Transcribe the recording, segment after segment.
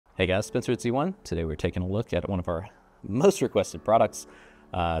Hey guys, Spencer at Z1. Today we're taking a look at one of our most requested products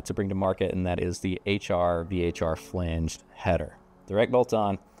to bring to market, and that is the HR VHR flanged header. Direct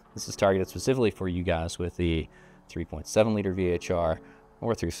bolt-on. This is targeted specifically for you guys with the 3.7 liter VHR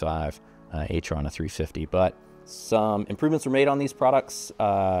or 3.5 HR on a 350. But some improvements were made on these products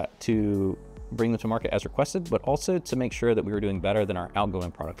to bring them to market as requested, but also to make sure that we were doing better than our outgoing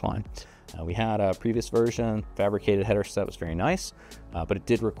product line. We had a previous version, fabricated header set, was very nice, but it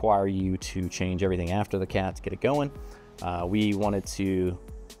did require you to change everything after the cat to get it going. We wanted to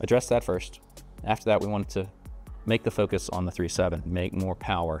address that first. After that, we wanted to make the focus on the 3.7, make more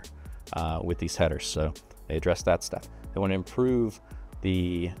power with these headers. So they addressed that stuff. They want to improve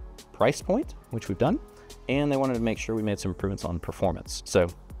the price point, which we've done, and they wanted to make sure we made some improvements on performance. So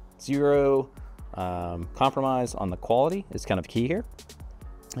zero compromise on the quality is kind of key here.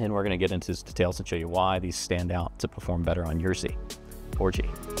 And we're going to get into these details and show you why these stand out to perform better on your Z or G.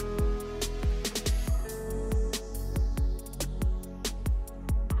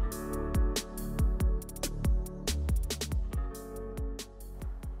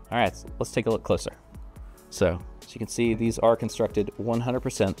 All right, so let's take a look closer. So as you can see, these are constructed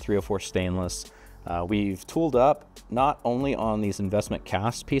 100% 304 stainless. We've tooled up not only on these investment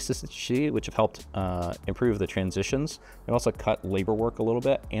cast pieces that you see, which have helped improve the transitions, we also cut labor work a little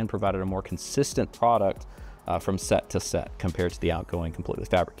bit and provided a more consistent product from set to set compared to the outgoing completely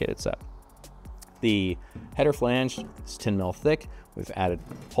fabricated set. The header flange is 10 mil thick. We've added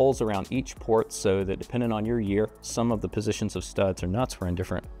holes around each port so that depending on your year, some of the positions of studs or nuts were in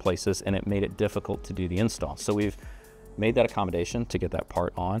different places, and it made it difficult to do the install. So we've made that accommodation to get that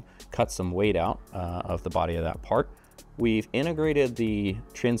part on, cut some weight out of the body of that part. We've integrated the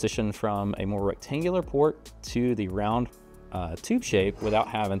transition from a more rectangular port to the round tube shape without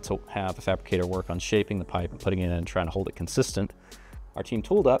having to have a fabricator work on shaping the pipe and putting it in and trying to hold it consistent. Our team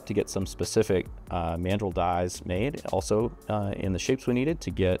tooled up to get some specific mandrel dies made, also in the shapes we needed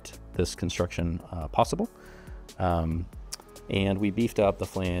to get this construction possible. And we beefed up the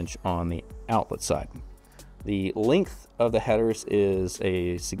flange on the outlet side. The length of the headers is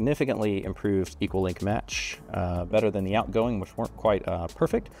a significantly improved equal length match, better than the outgoing, which weren't quite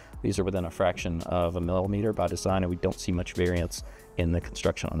perfect. These are within a fraction of a millimeter by design, and we don't see much variance in the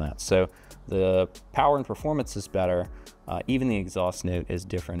construction on that. So the power and performance is better. Even the exhaust note is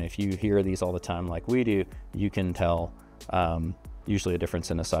different. If you hear these all the time like we do, you can tell usually a difference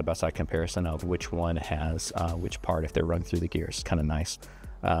in a side-by-side comparison of which one has which part if they're run through the gears. Kind of nice.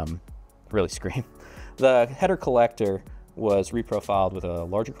 Really scream. The header collector was reprofiled with a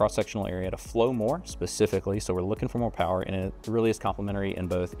larger cross-sectional area to flow more specifically, so we're looking for more power, and it really is complementary in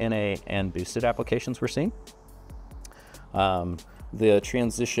both NA and boosted applications we're seeing. The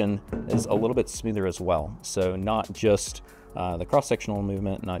transition is a little bit smoother as well, so not just the cross-sectional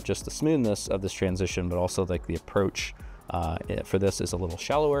movement, not just the smoothness of this transition, but also like the approach for this is a little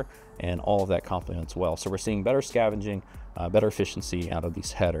shallower, and all of that complements well. So we're seeing better scavenging, better efficiency out of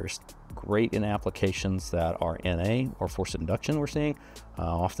these headers. Great in applications that are NA or forced induction we're seeing.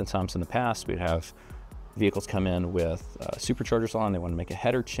 Oftentimes in the past, we'd have vehicles come in with superchargers on. They want to make a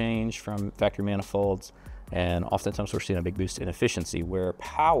header change from factory manifolds, and oftentimes we're seeing a big boost in efficiency where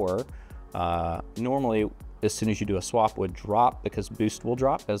power normally as soon as you do a swap would drop because boost will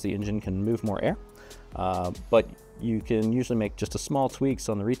drop as the engine can move more air. But you can usually make just a small tweaks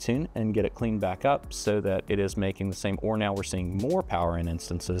on the retune and get it cleaned back up so that it is making the same, or now we're seeing more power in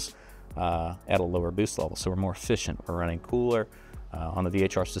instances at a lower boost level. So we're more efficient, we're running cooler. On the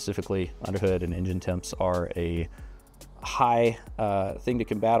VHR specifically, underhood and engine temps are a high thing to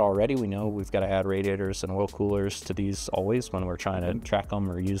combat already. We know we've got to add radiators and oil coolers to these always when we're trying to track them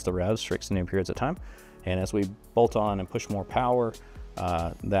or use the revs for extended periods of time. And as we bolt on and push more power,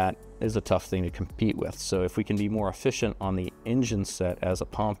 that is a tough thing to compete with. So if we can be more efficient on the engine set as a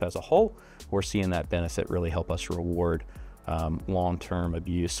pump as a whole, we're seeing that benefit really help us reward long-term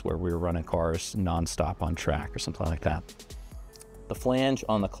abuse where we're running cars nonstop on track or something like that. The flange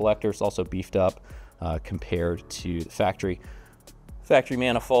on the collector is also beefed up compared to the factory. Factory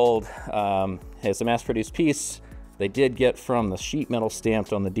manifold has a mass-produced piece. They did get from the sheet metal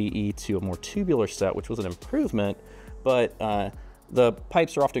stamped on the DE to a more tubular set, which was an improvement, but the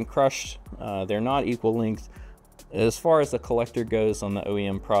pipes are often crushed. They're not equal length. As far as the collector goes on the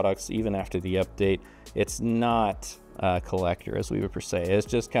OEM products, even after the update, it's not a collector as we would per se. It's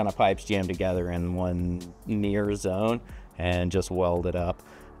just kind of pipes jammed together in one near zone and just welded up.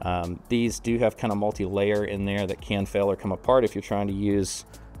 These do have kind of multi-layer in there that can fail or come apart if you're trying to use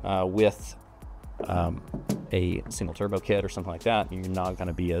with a single turbo kit or something like that. You're not going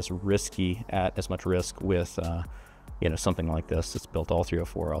to be as risky, at as much risk with you know, something like this. It's built all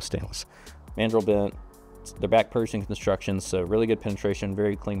 304 all stainless. Mandrel bent. They're back Persian construction, so really good penetration,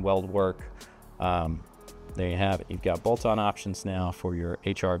 very clean weld work. There you have it. You've got bolt-on options now for your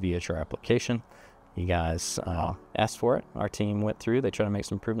HR VHR application. You guys asked for it. Our team went through. They tried to make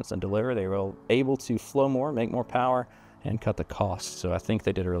some improvements and deliver. They were able to flow more, make more power, and cut the cost. So I think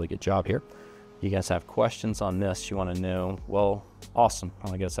they did a really good job here. You guys have questions on this. You want to know, well, awesome. I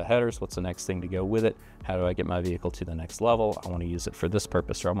want to get a headers. What's the next thing to go with it? How do I get my vehicle to the next level? I want to use it for this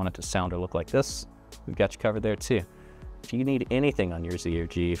purpose, or I want it to sound or look like this. We've got you covered there too. If you need anything on your Z or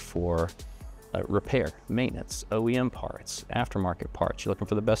G for repair, maintenance, OEM parts, aftermarket parts, you're looking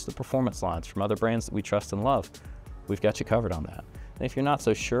for the best of the performance lines from other brands that we trust and love, we've got you covered on that. And if you're not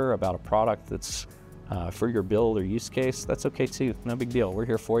so sure about a product that's for your build or use case, that's okay too. No big deal. We're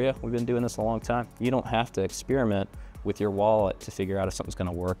here for you. We've been doing this a long time. You don't have to experiment with your wallet to figure out if something's going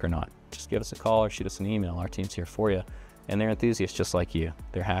to work or not. Just give us a call or shoot us an email. Our team's here for you. And they're enthusiasts just like you.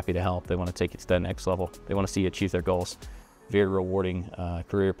 They're happy to help. They want to take you to that next level. They want to see you achieve their goals. Very rewarding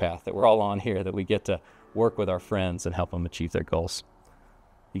career path that we're all on here, that we get to work with our friends and help them achieve their goals.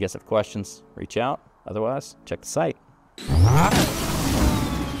 You guys have questions, reach out. Otherwise, check the site.